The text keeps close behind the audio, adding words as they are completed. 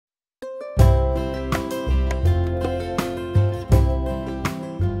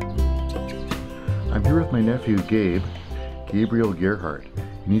here with my nephew Gabriel Gerhardt,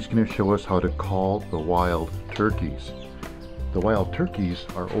 and he's going to show us how to call the wild turkeys. The wild turkeys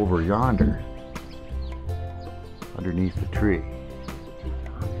are over yonder, underneath the tree.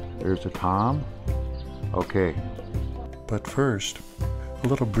 There's a tom. Okay. But first, a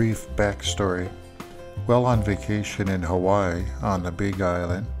little brief backstory. While on vacation in Hawaii on the Big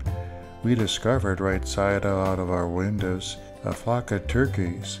Island, we discovered right side out of our windows a flock of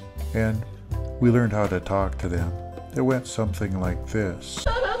turkeys, and we learned how to talk to them. It went something like this.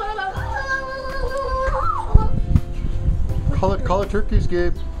 Call it turkeys,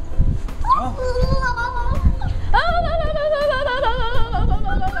 Gabe.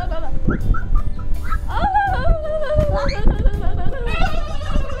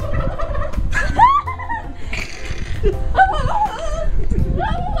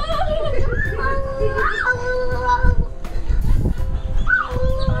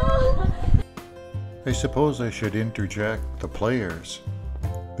 I suppose I should interject the players.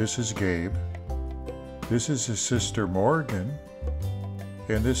 This is Gabe. This is his sister Morgan.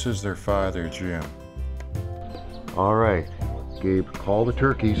 And this is their father Jim. All right, Gabe, call the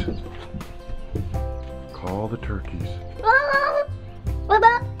turkeys. Call the turkeys.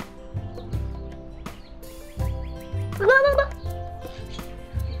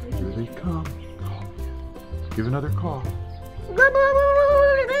 Here they come. Give another call.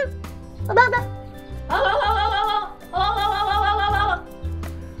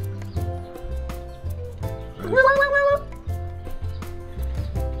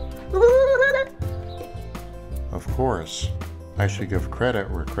 Of course, I should give credit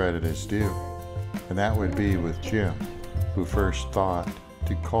where credit is due, and that would be with Jim, who first thought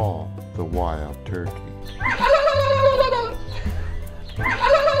to call the wild turkey.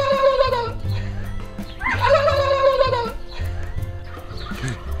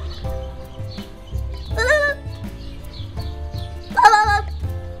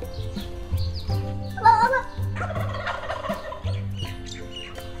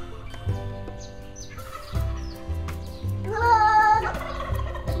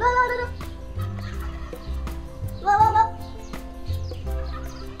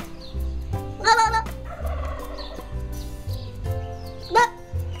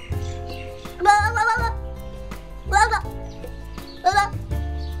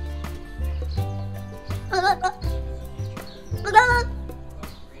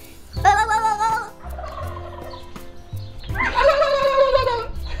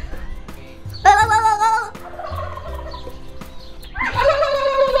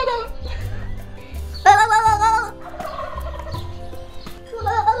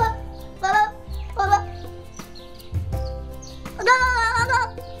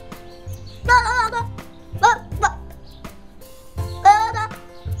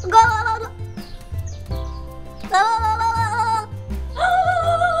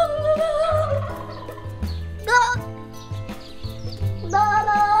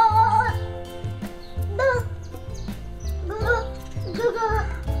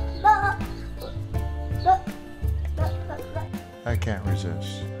 I can't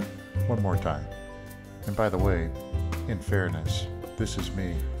resist. One more time. And by the way, in fairness, this is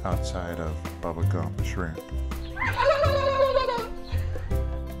me outside of Bubba Gump Shrimp.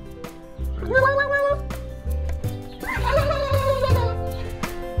 Ready?